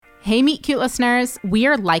Hey, Meet Cute listeners, we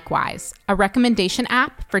are Likewise, a recommendation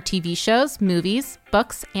app for TV shows, movies,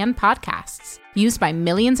 books, and podcasts, used by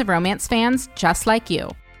millions of romance fans just like you.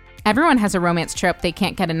 Everyone has a romance trope they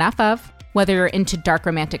can't get enough of. Whether you're into dark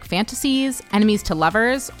romantic fantasies, enemies to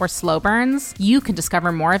lovers, or slow burns, you can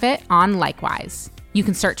discover more of it on Likewise. You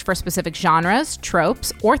can search for specific genres,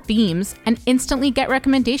 tropes, or themes, and instantly get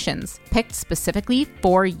recommendations picked specifically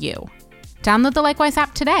for you. Download the Likewise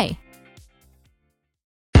app today.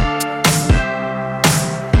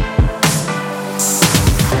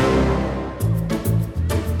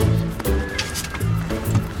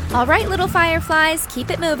 All right, little fireflies, keep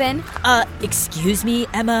it moving. Excuse me,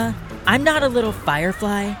 Emma? I'm not a little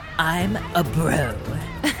firefly. I'm a bro.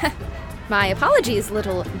 My apologies,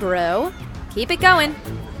 little bro. Keep it going.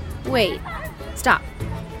 Wait, stop.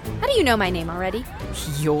 How do you know my name already?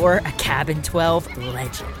 You're a Cabin 12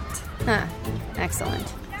 legend. Huh,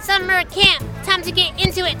 excellent. Summer camp, time to get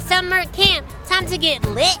into it. Summer camp, time to get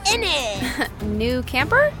lit in it. New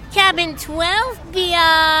camper? Cabin 12,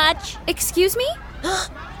 biatch. Excuse me?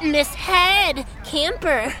 Miss Head,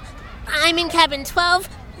 camper. I'm in cabin 12,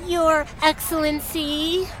 Your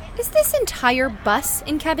Excellency. Is this entire bus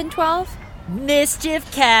in cabin 12?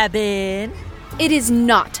 Mischief Cabin. It is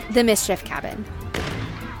not the Mischief Cabin.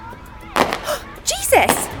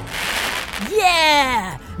 Jesus!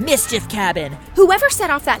 Yeah! Mischief Cabin. Whoever set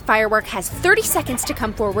off that firework has 30 seconds to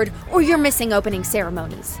come forward, or you're missing opening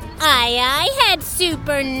ceremonies. Aye, head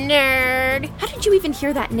super nerd. How did you even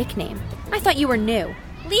hear that nickname? I thought you were new.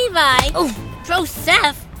 Levi. Oh,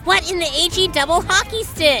 Joseph. What in the HE double hockey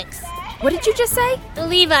sticks? What did you just say?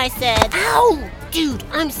 Levi said. Ow! Dude,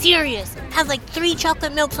 I'm serious. Has like 3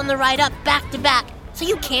 chocolate milks on the ride up back to back. So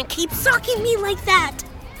you can't keep socking me like that.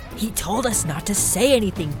 He told us not to say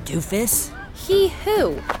anything, doofus. He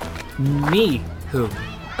who? Me who?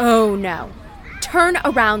 Oh no. Turn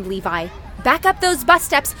around, Levi. Back up those bus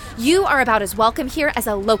steps. You are about as welcome here as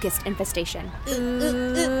a locust infestation.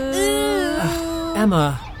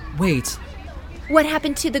 Emma, wait. What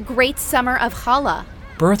happened to the great summer of Challah?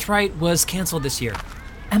 Birthright was canceled this year.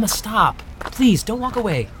 Emma, stop. Please, don't walk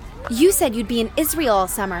away. You said you'd be in Israel all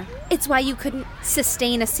summer. It's why you couldn't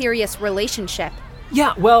sustain a serious relationship.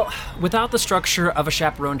 Yeah, well, without the structure of a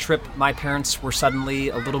chaperone trip, my parents were suddenly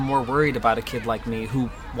a little more worried about a kid like me who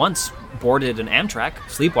once boarded an Amtrak,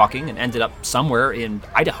 sleepwalking, and ended up somewhere in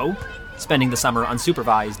Idaho, spending the summer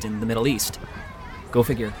unsupervised in the Middle East. Go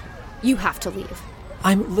figure. You have to leave.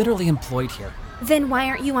 I'm literally employed here. Then why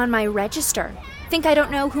aren't you on my register? Think I don't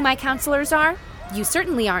know who my counselors are? You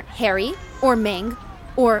certainly aren't Harry, or Ming,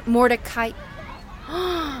 or Mordecai.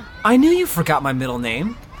 I knew you forgot my middle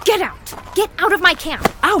name. Get out! Get out of my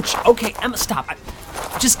camp! Ouch! Okay, Emma, stop.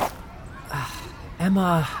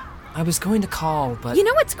 Emma, I was going to call, but... You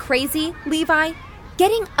know what's crazy, Levi?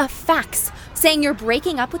 Getting a fax saying you're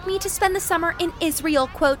breaking up with me to spend the summer in Israel,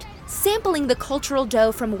 quote, sampling the cultural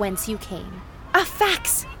dough from whence you came. A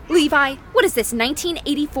fax! Levi, what is this,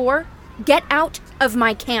 1984? Get out of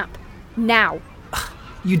my camp. Now.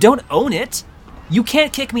 You don't own it. You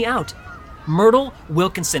can't kick me out. Myrtle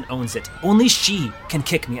Wilkinson owns it. Only she can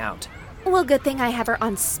kick me out. Well, good thing I have her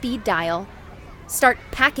on speed dial. Start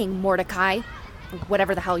packing, Mordecai.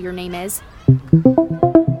 Whatever the hell your name is.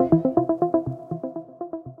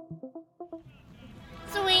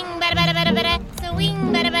 Swing, bada, bada, bada, bada. Swing,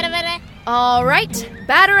 bada, bada, bada. All right,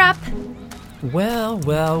 batter up. Well.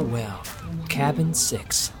 Cabin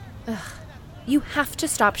 6. You have to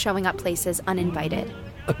stop showing up places uninvited.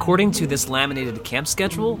 According to this laminated camp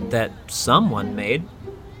schedule that someone made,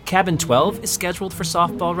 Cabin 12 is scheduled for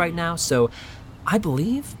softball right now, so I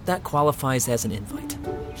believe that qualifies as an invite.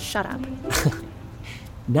 Shut up.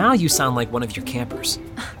 Now you sound like one of your campers.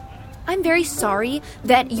 I'm very sorry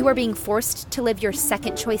that you are being forced to live your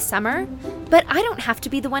second choice summer, but I don't have to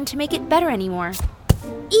be the one to make it better anymore.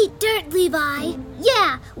 Eat dirt, Levi.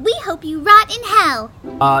 Yeah, we hope you rot in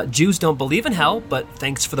hell. Jews don't believe in hell, but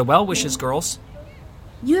thanks for the well wishes, girls.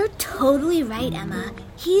 You're totally right, Emma.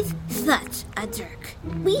 He's such a jerk.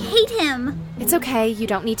 We hate him. It's okay, you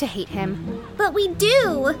don't need to hate him. But we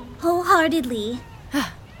do, wholeheartedly.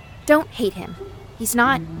 Don't hate him. He's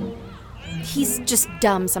just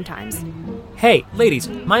dumb sometimes. Hey, ladies,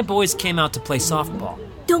 my boys came out to play softball.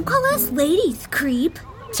 Don't call us ladies, creep.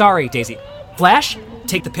 Sorry, Daisy. Flash,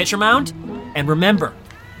 take the pitcher mound, and remember,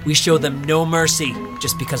 we show them no mercy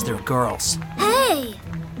just because they're girls. Hey!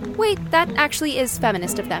 Wait, that actually is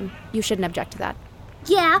feminist of them. You shouldn't object to that.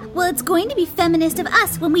 Yeah, well, it's going to be feminist of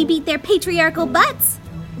us when we beat their patriarchal butts.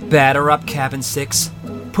 Batter up, Cabin 6.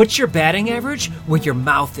 Put your batting average where your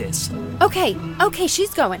mouth is. Okay,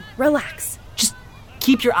 she's going. Relax. Just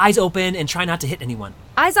keep your eyes open and try not to hit anyone.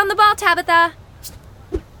 Eyes on the ball, Tabitha.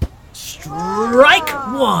 Strike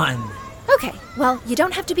one! Okay, well, you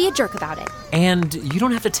don't have to be a jerk about it. And you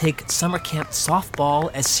don't have to take summer camp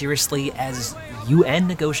softball as seriously as UN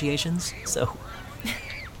negotiations, so...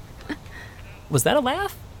 Was that a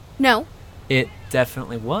laugh? No. It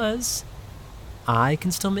definitely was. I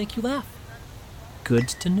can still make you laugh. Good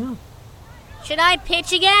to know. Should I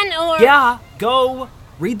pitch again, or...? Yeah, go.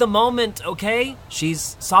 Read the moment, okay?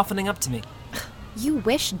 She's softening up to me. You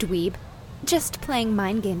wish, dweeb. Just playing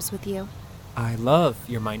mind games with you. I love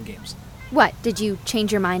your mind games. What, did you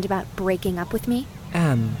change your mind about breaking up with me?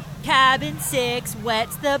 Cabin 6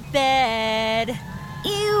 wets the bed.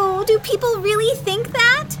 Ew, do people really think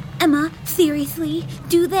that? Emma, seriously,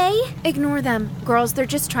 do they? Ignore them. Girls, they're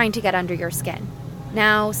just trying to get under your skin.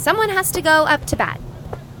 Now, someone has to go up to bat.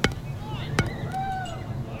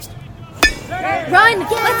 Run!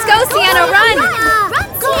 Let's go, Sienna, run!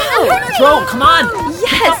 Run, Throw, come on! Yes!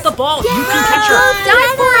 Pick up the ball, you can catch her!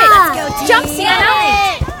 Dive for it! Let's go, jump,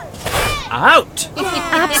 Sienna! Out!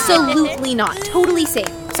 Absolutely not. Totally safe.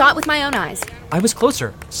 Saw it with my own eyes. I was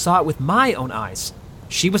closer, saw it with my own eyes.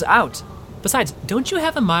 She was out. Besides, don't you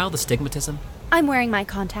have a mild astigmatism? I'm wearing my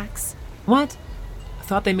contacts. What? I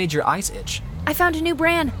thought they made your eyes itch. I found a new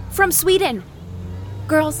brand from Sweden.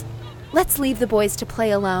 Girls, let's leave the boys to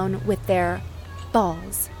play alone with their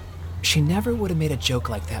balls. She never would have made a joke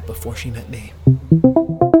like that before she met me.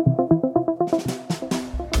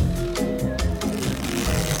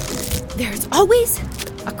 There's always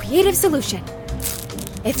a creative solution.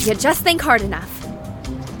 If you just think hard enough.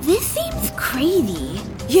 This seems crazy.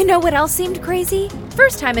 You know what else seemed crazy?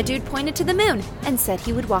 First time a dude pointed to the moon and said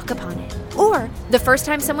he would walk upon it. Or the first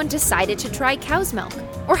time someone decided to try cow's milk.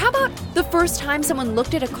 Or how about the first time someone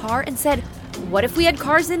looked at a car and said, what if we had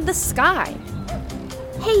cars in the sky?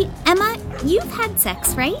 Hey, Emma, you've had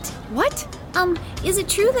sex, right? What? Is it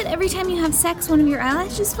true that every time you have sex, one of your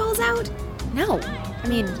eyelashes falls out? No. I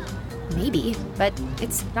mean, maybe, but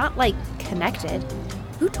it's not, like, connected.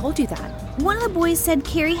 Who told you that? One of the boys said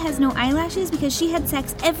Carrie has no eyelashes because she had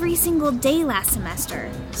sex every single day last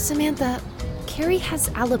semester. Samantha, Carrie has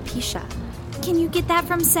alopecia. Can you get that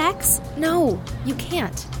from sex? No, you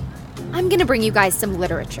can't. I'm gonna bring you guys some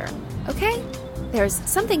literature, okay? There's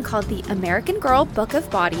something called the American Girl Book of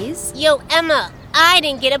Bodies. Yo, Emma, I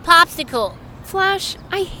didn't get a popsicle. Flash,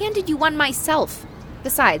 I handed you one myself.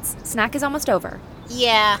 Besides, snack is almost over.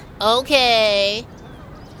 Yeah, okay.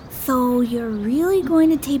 So you're really going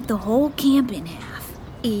to tape the whole camp in half?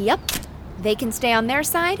 Yep. They can stay on their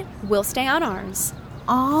side, we'll stay on ours.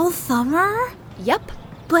 All summer? Yep.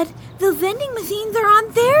 But the vending machines are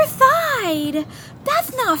on their side.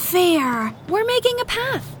 That's not fair. We're making a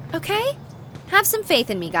path, okay? Have some faith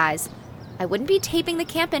in me, guys. I wouldn't be taping the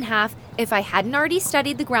camp in half if I hadn't already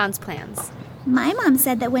studied the grounds plans. My mom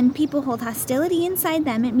said that when people hold hostility inside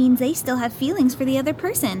them, it means they still have feelings for the other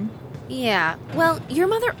person. Yeah, well, your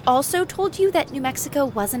mother also told you that New Mexico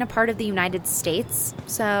wasn't a part of the United States,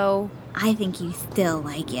 so... I think you still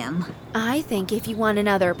like him. I think if you want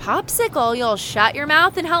another popsicle, you'll shut your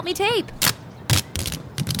mouth and help me tape.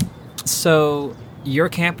 So, your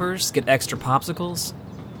campers get extra popsicles?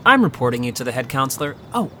 I'm reporting you to the head counselor.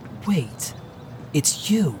 Oh, wait.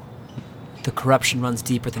 It's you. The corruption runs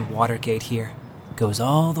deeper than Watergate here. Goes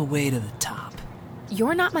all the way to the top.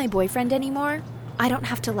 You're not my boyfriend anymore. I don't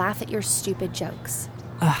have to laugh at your stupid jokes.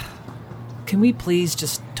 Can we please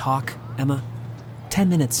just talk, Emma? 10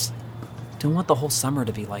 minutes. Don't want the whole summer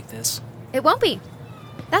to be like this. It won't be.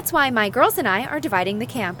 That's why my girls and I are dividing the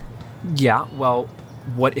camp. Yeah, well,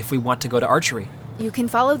 what if we want to go to archery? You can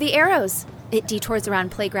follow the arrows. It detours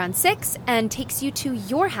around Playground 6 and takes you to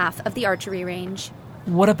your half of the archery range.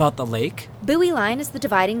 What about the lake? Buoy line is the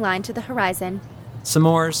dividing line to the horizon.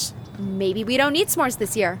 S'mores? Maybe we don't need s'mores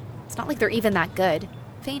this year. It's not like they're even that good.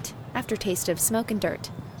 Faint aftertaste of smoke and dirt.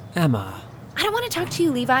 Emma. I don't want to talk to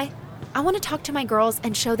you, Levi. I want to talk to my girls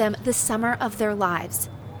and show them the summer of their lives.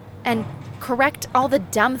 And correct all the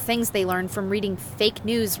dumb things they learned from reading fake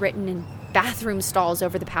news written in bathroom stalls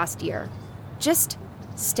over the past year. Just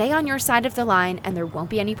stay on your side of the line and there won't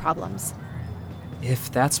be any problems.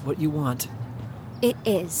 If that's what you want. It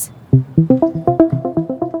is.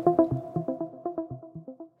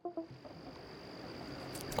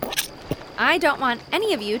 I don't want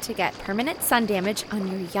any of you to get permanent sun damage on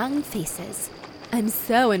your young faces. I'm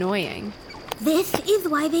so annoying. This is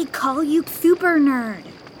why they call you Super Nerd.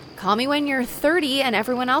 Call me when you're 30 and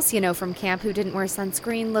everyone else you know from camp who didn't wear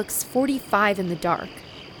sunscreen looks 45 in the dark.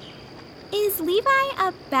 Is Levi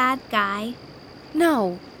a bad guy?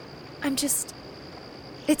 No, I'm just...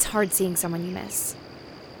 It's hard seeing someone you miss.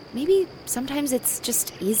 maybe sometimes it's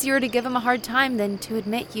just easier to give him a hard time than to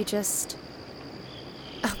admit you just...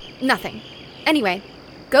 Oh, nothing. Anyway,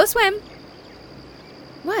 go swim.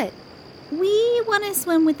 What? We want to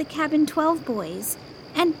swim with the Cabin 12 boys.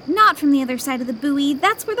 And not from the other side of the buoy.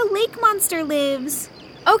 That's where the lake monster lives.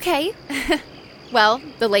 Okay. Well,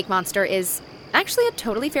 the lake monster is actually a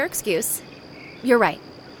totally fair excuse. You're right.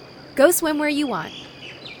 Go swim where you want.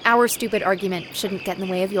 Our stupid argument shouldn't get in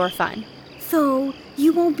the way of your fun. So,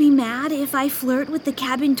 you won't be mad if I flirt with the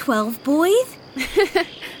Cabin 12 boys?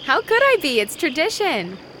 How could I be? It's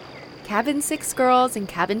tradition. Cabin 6 girls and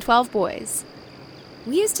Cabin 12 boys.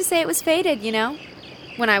 We used to say it was fated, you know,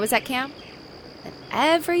 when I was at camp. And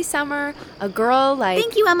every summer, a girl like...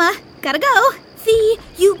 Thank you, Emma. Gotta go. See,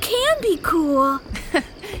 you can be cool.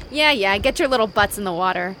 Yeah, get your little butts in the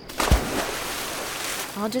water.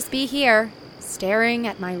 I'll just be here, staring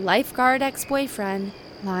at my lifeguard ex-boyfriend,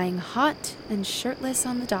 lying hot and shirtless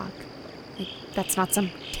on the dock. Like, that's not some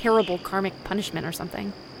terrible karmic punishment or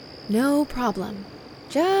something. No problem.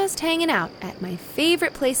 Just hanging out at my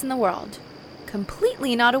favorite place in the world.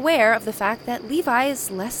 Completely not aware of the fact that Levi is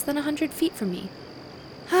less than 100 feet from me.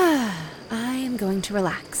 I am going to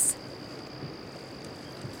relax.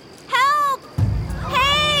 Help!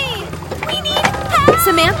 Hey! We need help!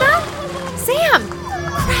 Samantha? Sam!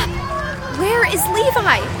 Crap! Where is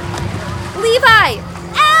Levi? Levi!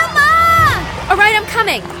 Emma! All right, I'm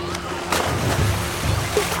coming.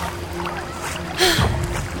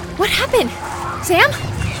 What happened? Sam?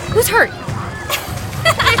 Who's hurt?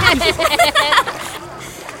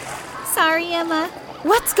 Sorry, Emma.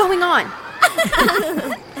 What's going on?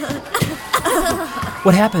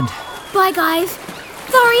 What happened? Bye, guys.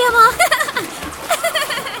 Sorry, Emma.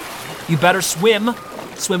 You better swim.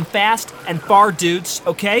 Swim fast and far, dudes,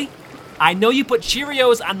 okay? I know you put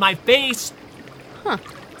Cheerios on my face.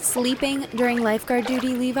 Sleeping during lifeguard duty,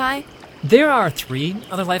 Levi? There are 3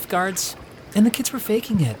 other lifeguards, and the kids were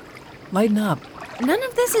faking it. Lighten up. None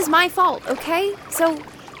of this is my fault, okay? So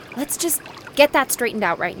let's just get that straightened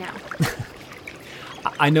out right now.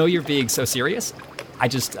 I know you're being so serious. I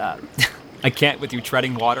just, I can't with you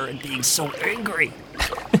treading water and being so angry.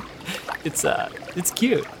 It's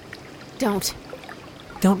cute. Don't.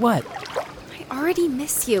 Don't what? I already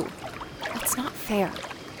miss you. It's not fair.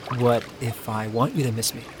 What if I want you to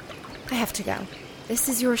miss me? I have to go. This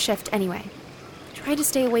is your shift anyway. Try to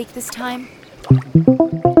stay awake this time.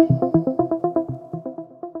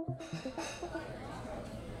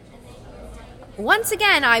 Once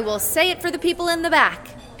again, I will say it for the people in the back.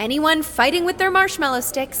 Anyone fighting with their marshmallow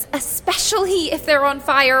sticks, especially if they're on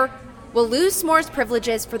fire, will lose s'mores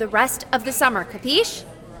privileges for the rest of the summer, capiche?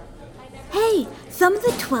 Hey, some of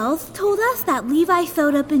the 12s told us that Levi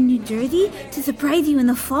showed up in New Jersey to surprise you in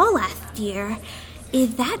the fall last year.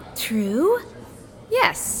 Is that true?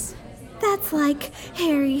 Yes. That's like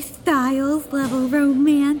Harry Styles level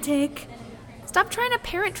romantic. Stop trying to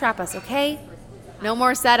parent trap us, okay? No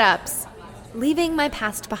more setups. Leaving my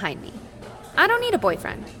past behind me. I don't need a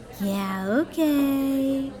boyfriend. Yeah,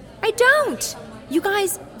 okay. I don't! You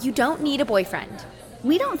guys, you don't need a boyfriend.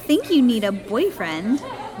 We don't think you need a boyfriend.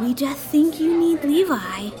 We just think you need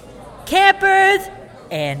Levi. Campers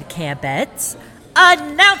and campettes,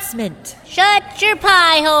 announcement! Shut your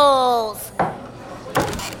pie holes!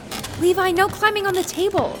 Levi, no climbing on the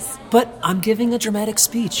tables. But I'm giving a dramatic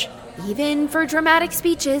speech. Even for dramatic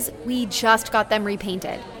speeches, we just got them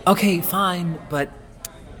repainted. Okay, fine, but...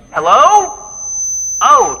 Hello?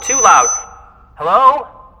 Oh, too loud. Hello?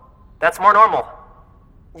 That's more normal.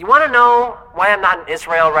 You want to know why I'm not in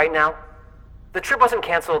Israel right now? The trip wasn't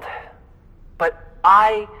canceled, but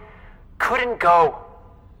I couldn't go.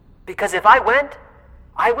 Because if I went,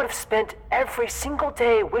 I would have spent every single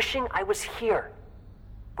day wishing I was here.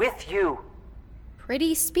 With you.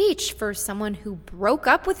 Pretty speech for someone who broke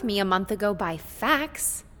up with me a month ago by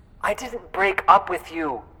fax. I didn't break up with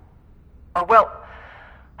you. Or well,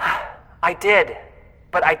 I did,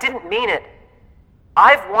 but I didn't mean it.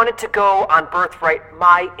 I've wanted to go on birthright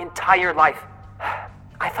my entire life.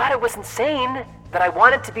 I thought it was insane that I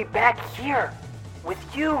wanted to be back here with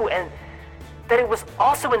you, and that it was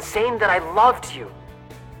also insane that I loved you.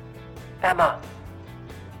 Emma,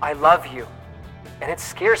 I love you, and it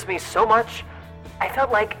scares me so much. I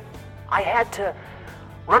felt like I had to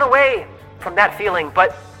run away from that feeling,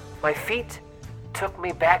 but my feet took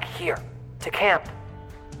me back here to camp.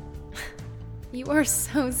 You are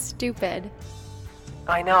so stupid.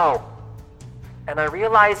 I know. And I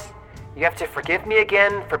realize you have to forgive me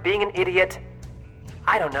again for being an idiot.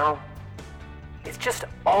 I don't know. It's just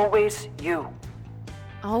always you.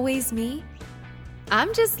 Always me?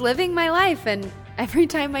 I'm just living my life, and every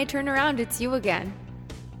time I turn around, it's you again.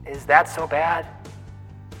 Is that so bad?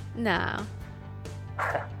 No.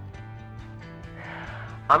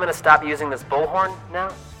 I'm gonna stop using this bullhorn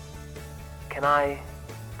now. Can I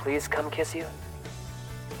please come kiss you?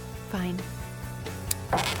 Fine.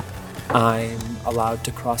 I'm allowed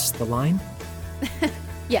to cross the line?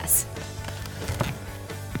 Yes.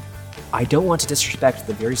 I don't want to disrespect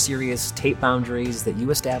the very serious tape boundaries that you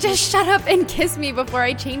established. Just shut up and kiss me before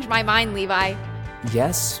I change my mind, Levi.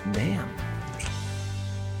 Yes, ma'am.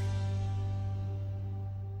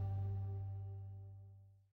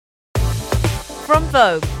 From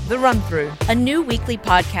Vogue, The Run-Through, a new weekly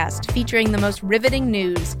podcast featuring the most riveting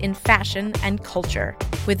news in fashion and culture,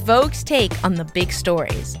 with Vogue's take on the big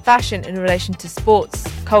stories. Fashion in relation to sports,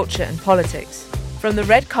 culture, and politics. From the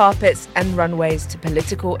red carpets and runways to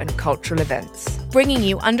political and cultural events. Bringing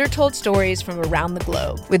you undertold stories from around the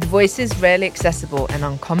globe. With voices rarely accessible and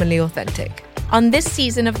uncommonly authentic. On this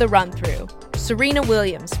season of The Run-Through, Serena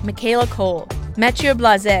Williams, Michaela Cole, Mathieu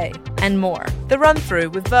Blasé, and more. The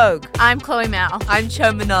Run-Through with Vogue. I'm Chloe Mal. I'm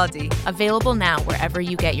Cho Minardi. Available now wherever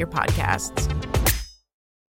you get your podcasts.